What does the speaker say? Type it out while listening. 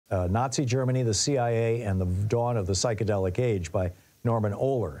Nazi Germany, the CIA, and the Dawn of the Psychedelic Age by Norman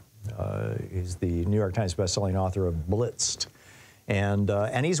Ohler. He's the New York Times bestselling author of Blitzed.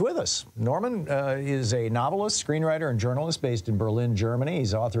 And he's with us. Norman is a novelist, screenwriter, and journalist based in Berlin, Germany.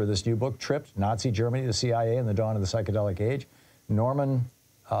 He's author of this new book, Tripped, Nazi Germany, the CIA, and the Dawn of the Psychedelic Age. Norman,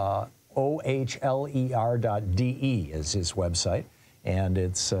 ohler.de is his website, and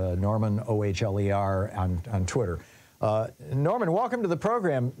it's Norman Ohler on Twitter. Norman, welcome to the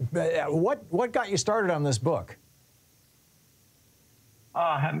program. What got you started on this book?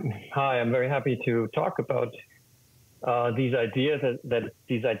 Hi, I'm very happy to talk about these ideas that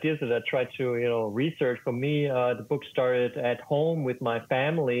I try to research. For me, the book started at home with my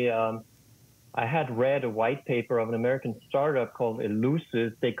family. I had read a white paper of an American startup called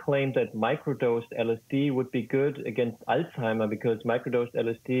Elucid. They claimed that microdosed LSD would be good against Alzheimer because microdosed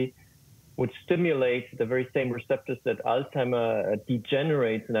LSD would stimulate the very same receptors that Alzheimer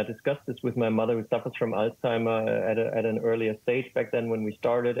degenerates. And I discussed this with my mother, who suffers from Alzheimer at an earlier stage back then when we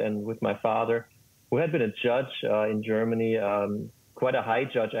started, and with my father, who had been a judge in Germany, quite a high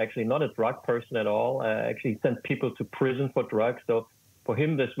judge, actually, not a drug person at all. Actually sent people to prison for drugs. So for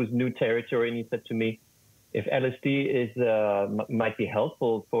him, this was new territory. And he said to me, if LSD might be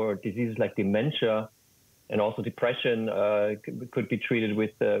helpful for diseases like dementia, and also depression could be treated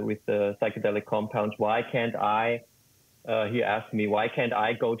with psychedelic compounds, why can't I, he asked me, why can't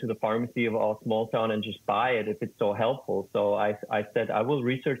I go to the pharmacy of our small town and just buy it if it's so helpful? So I said, I will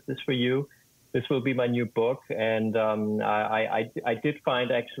research this for you. This will be my new book. And I did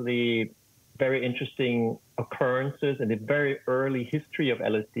find actually very interesting occurrences in the very early history of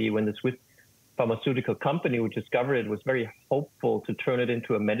LSD, when the Swiss pharmaceutical company who discovered it was very hopeful to turn it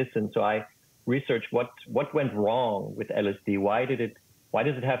into a medicine. So I research what went wrong with LSD. Why does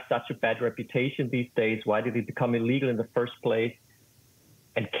it have such a bad reputation these days? Why did it become illegal in the first place?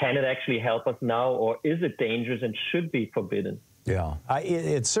 And can it actually help us now, or is it dangerous and should be forbidden? Yeah,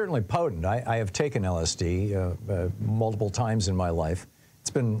 it's certainly potent. I have taken LSD multiple times in my life.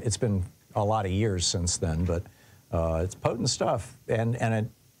 It's been a lot of years since then, but it's potent stuff, and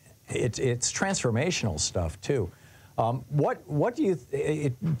it's transformational stuff too. What do you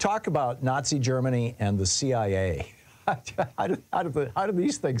talk about Nazi Germany and the CIA? How do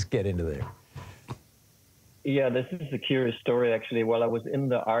these things get into there? Yeah, this is a curious story, actually. While I was in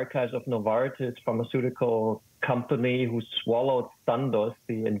the archives of Novartis, pharmaceutical company who swallowed Sandoz,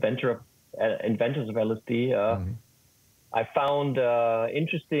 the inventors of LSD, I found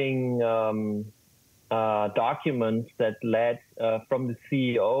interesting documents that led from the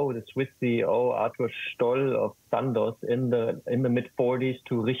CEO, the Swiss CEO, Arthur Stoll of Sandoz, in the mid-40s,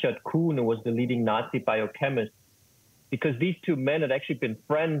 to Richard Kuhn, who was the leading Nazi biochemist, because these two men had actually been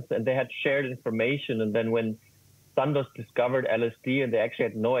friends and they had shared information. And then when Sandoz discovered LSD, and they actually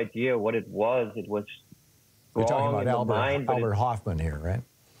had no idea what it was You're talking about Albert Hoffman here, right?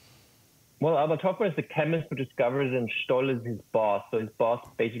 Well, Albert Hoffman is the chemist who discovered it, and Stoll is his boss. So his boss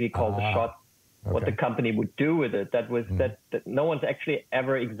basically called the shots. Okay. What the company would do with it. That was that no one's actually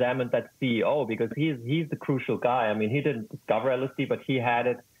ever examined that CEO, because he's the crucial guy. I mean, he didn't discover LSD, but he had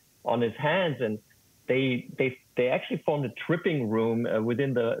it on his hands, and they actually formed a tripping room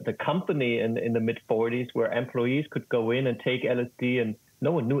within the company in the mid-40s, where employees could go in and take LSD, and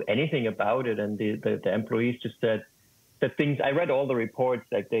no one knew anything about it. And the employees just said things. I read all the reports,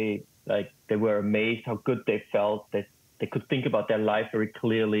 they were amazed how good they felt, that they could think about their life very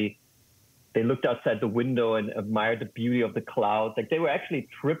clearly. They looked outside the window and admired the beauty of the clouds. Like, they were actually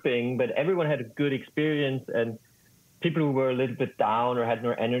tripping, but everyone had a good experience. And people who were a little bit down or had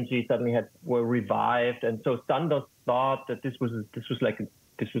no energy suddenly were revived. And so Sandoz thought that this was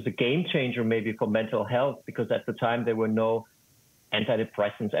a game changer maybe for mental health, because at the time there were no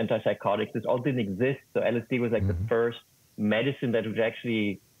antidepressants, antipsychotics. This all didn't exist. So LSD was like the first medicine that would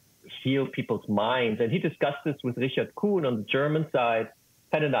actually heal people's minds. And he discussed this with Richard Kuhn on the German side,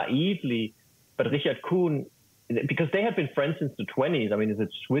 kind of naively. But Richard Kuhn, because they had been friends since the 20s. I mean, there's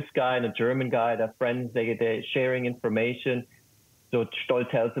a Swiss guy and a German guy. They're friends. They're sharing information. So Stoll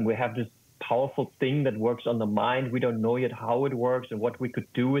tells them, we have this powerful thing that works on the mind. We don't know yet how it works and what we could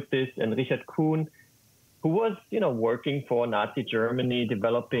do with this. And Richard Kuhn, who was, working for Nazi Germany,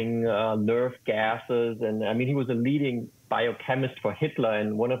 developing nerve gases. And I mean, he was a leading biochemist for Hitler.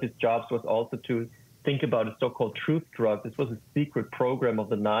 And one of his jobs was also to think about a so-called truth drug. This was a secret program of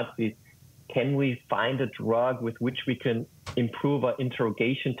the Nazis. Can we find a drug with which we can improve our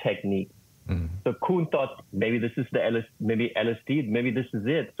interrogation technique? So Kuhn thought, maybe this is maybe LSD, maybe this is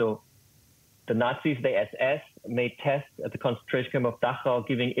it. So the Nazis, the SS, made tests at the concentration camp of Dachau,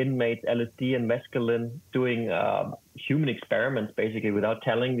 giving inmates LSD and mescaline, doing human experiments, basically, without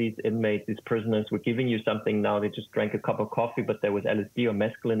telling these inmates, these prisoners, we're giving you something now. They just drank a cup of coffee, but there was LSD or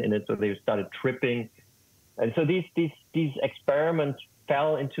mescaline in it, so they started tripping. And so these experiments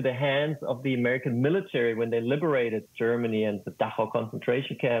fell into the hands of the American military when they liberated Germany and the Dachau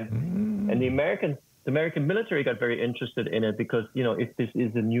concentration camp. And the American military got very interested in it because, you know, if this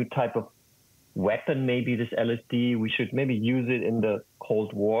is a new type of weapon, maybe this LSD, we should maybe use it in the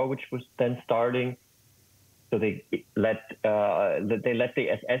Cold War, which was then starting. So they let the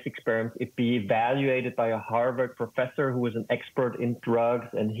SS experiments be evaluated by a Harvard professor who was an expert in drugs,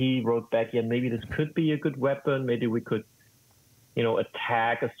 and he wrote back, yeah, maybe this could be a good weapon. Maybe we could, you know,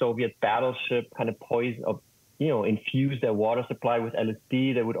 attack a Soviet battleship, kind of poison, or, you know, infuse their water supply with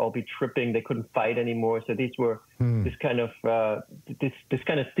LSD. They would all be tripping. They couldn't fight anymore. So these were this kind of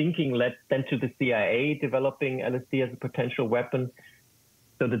thinking led then to the CIA developing LSD as a potential weapon.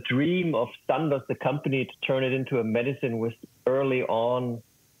 So the dream of Sandoz, the company, to turn it into a medicine was early on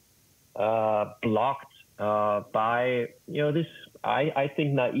blocked by, you know, this, I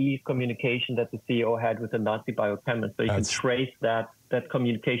think, naive communication that the CEO had with the Nazi biochemist. So you can trace that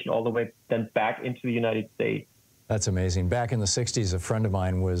communication all the way then back into the United States. That's amazing. Back in the 60s, a friend of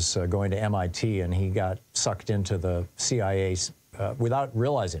mine was going to MIT, and he got sucked into the CIA without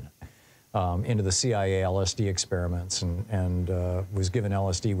realizing it. Into the CIA LSD experiments and was given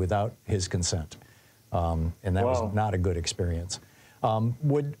LSD without his consent. And that was not a good experience. Well,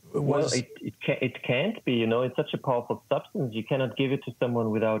 it can't be, you know, it's such a powerful substance. You cannot give it to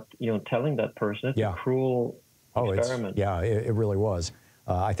someone without, you know, telling that person. It's a cruel experiment. It really was.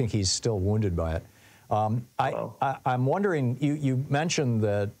 I think he's still wounded by it. I'm wondering, you mentioned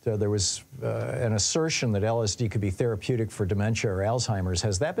that there was an assertion that LSD could be therapeutic for dementia or Alzheimer's.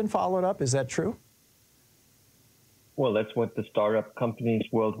 Has that been followed up? Is that true? Well, that's what the startup companies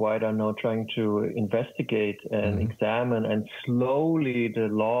worldwide are now trying to investigate and examine. And slowly the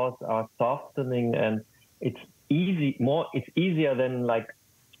laws are softening, and it's easier than like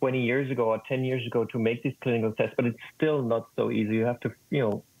 20 years ago or 10 years ago to make these clinical tests, but it's still not so easy. You have to, you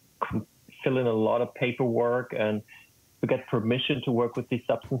know, fill in a lot of paperwork and to get permission to work with these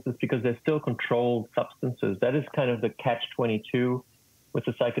substances because they're still controlled substances. That is kind of the catch-22 with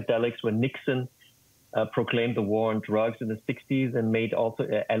the psychedelics when Nixon proclaimed the war on drugs in the 60s and made also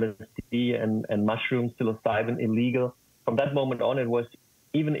LSD and mushroom psilocybin illegal. From that moment on, it was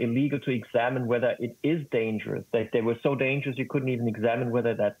even illegal to examine whether it is dangerous. Like, they were so dangerous you couldn't even examine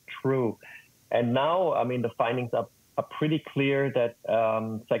whether that's true. And now, I mean, the findings are pretty clear that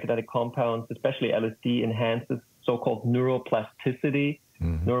psychedelic compounds, especially LSD, enhances so-called neuroplasticity.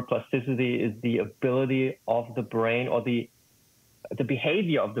 Neuroplasticity is the ability of the brain, or the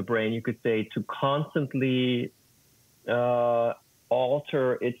behavior of the brain, you could say, to constantly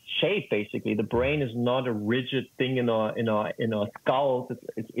alter its shape. Basically, the brain is not a rigid thing in our skulls.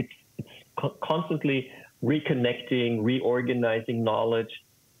 It's constantly reconnecting, reorganizing knowledge,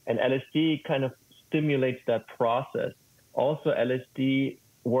 and LSD kind of stimulates that process. Also, LSD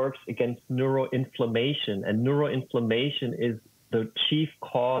works against neuroinflammation, and neuroinflammation is the chief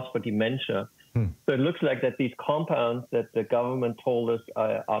cause for dementia. So it looks like that these compounds that the government told us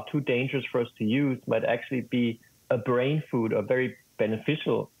are too dangerous for us to use might actually be a brain food, or very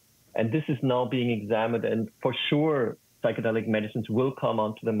beneficial. And this is now being examined, and for sure psychedelic medicines will come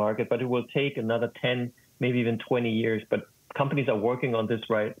onto the market, but it will take another 10, maybe even 20 years. But companies are working on this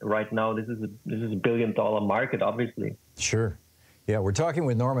right now. This is a $1 billion market, obviously. Sure. Yeah, we're talking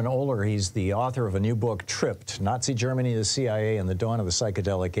with Norman Ohler. He's the author of a new book, Tripped: Nazi Germany, the CIA, and the Dawn of the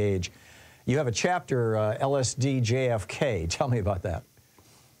Psychedelic Age. You have a chapter, LSD JFK. Tell me about that.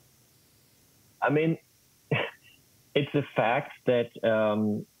 I mean, it's a fact that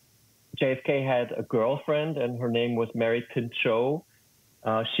JFK had a girlfriend, and her name was Mary Pinchot.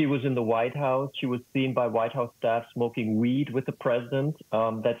 She was in the White House. She was seen by White House staff smoking weed with the president.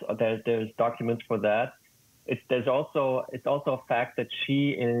 There's documents for that. It's also a fact that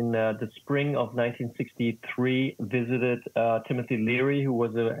she, in the spring of 1963, visited Timothy Leary, who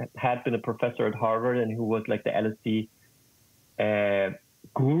had been a professor at Harvard and who was like the LSD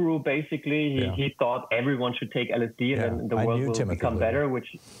guru. Basically, he thought everyone should take LSD and then the world will become better.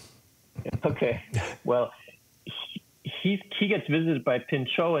 Okay, well. He gets visited by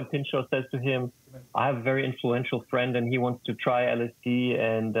Pinchot, and Pinchot says to him, I have a very influential friend, and he wants to try LSD,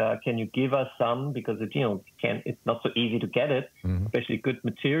 and can you give us some? Because it's not so easy to get it, especially good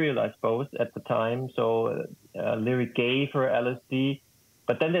material, I suppose, at the time. So Leary gave her LSD,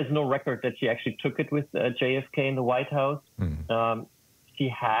 but then there's no record that she actually took it with JFK in the White House. he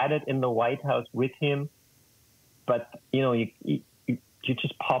had it in the White House with him, but you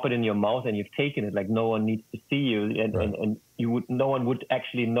just pop it in your mouth and you've taken it. Like no one needs to see you, and no one would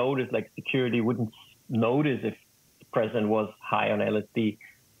actually notice. Like security wouldn't notice if the president was high on LSD.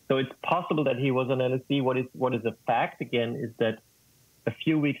 So it's possible that he was on LSD. What is a fact again is that a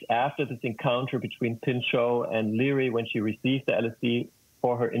few weeks after this encounter between Pinchot and Leary, when she received the LSD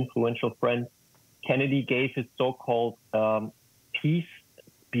for her influential friend, Kennedy gave his so-called peace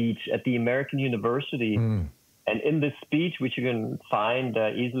speech at the American University. And in this speech, which you can find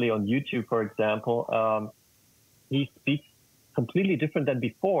easily on YouTube, for example, he speaks completely different than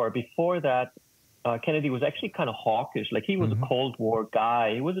before. Before that, Kennedy was actually kind of hawkish. Like he was a Cold War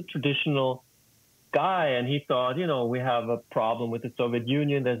guy. He was a traditional guy, and he thought, we have a problem with the Soviet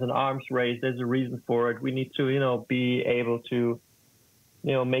Union. There's an arms race. There's a reason for it. We need to, be able to,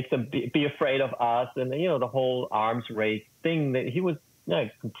 make them be afraid of us. And, the whole arms race thing, that he was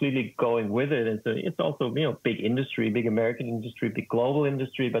completely going with it. And so it's also, big industry, big American industry, big global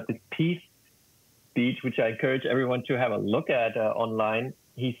industry. But this peace speech, which I encourage everyone to have a look at online,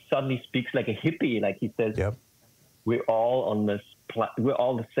 he suddenly speaks like a hippie. Like he says, we're all on this. We're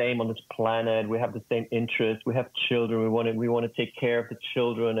all the same on this planet. We have the same interests. We have children. We want to take care of the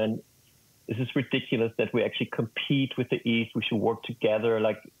children. And this is ridiculous that we actually compete with the East. We should work together.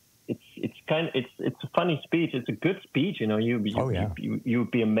 Like it's a funny speech. It's a good speech.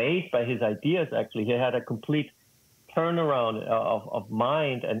 You'd be amazed by his ideas. Actually, he had a complete turnaround of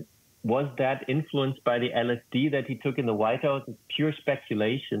mind. And was that influenced by the LSD that he took in the White House? It's pure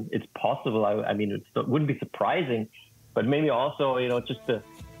speculation. It's possible. I mean, it wouldn't be surprising. But maybe also, just the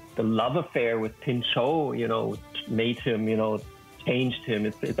love affair with Pinchot, made him, changed him.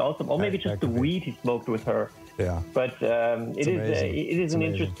 It's also, or maybe just the weed he smoked with her. Yeah. But it is an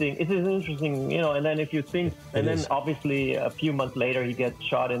interesting, and then if you think, and then obviously a few months later he gets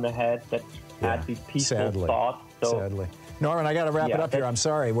shot in the head. That had these peaceful thoughts. So, sadly. Norman, I got to wrap it up here. I'm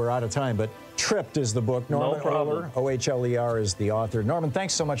sorry, we're out of time, but Tripped is the book. Norman Ohler, Ohler, is the author. Norman,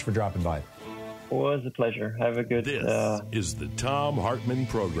 thanks so much for dropping by. It was a pleasure. Have a good... This is the Thom Hartmann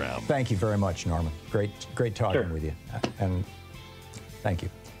Program. Thank you very much, Norman. Great talking with you. And thank you.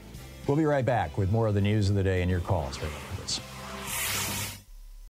 We'll be right back with more of the news of the day and your calls right after this.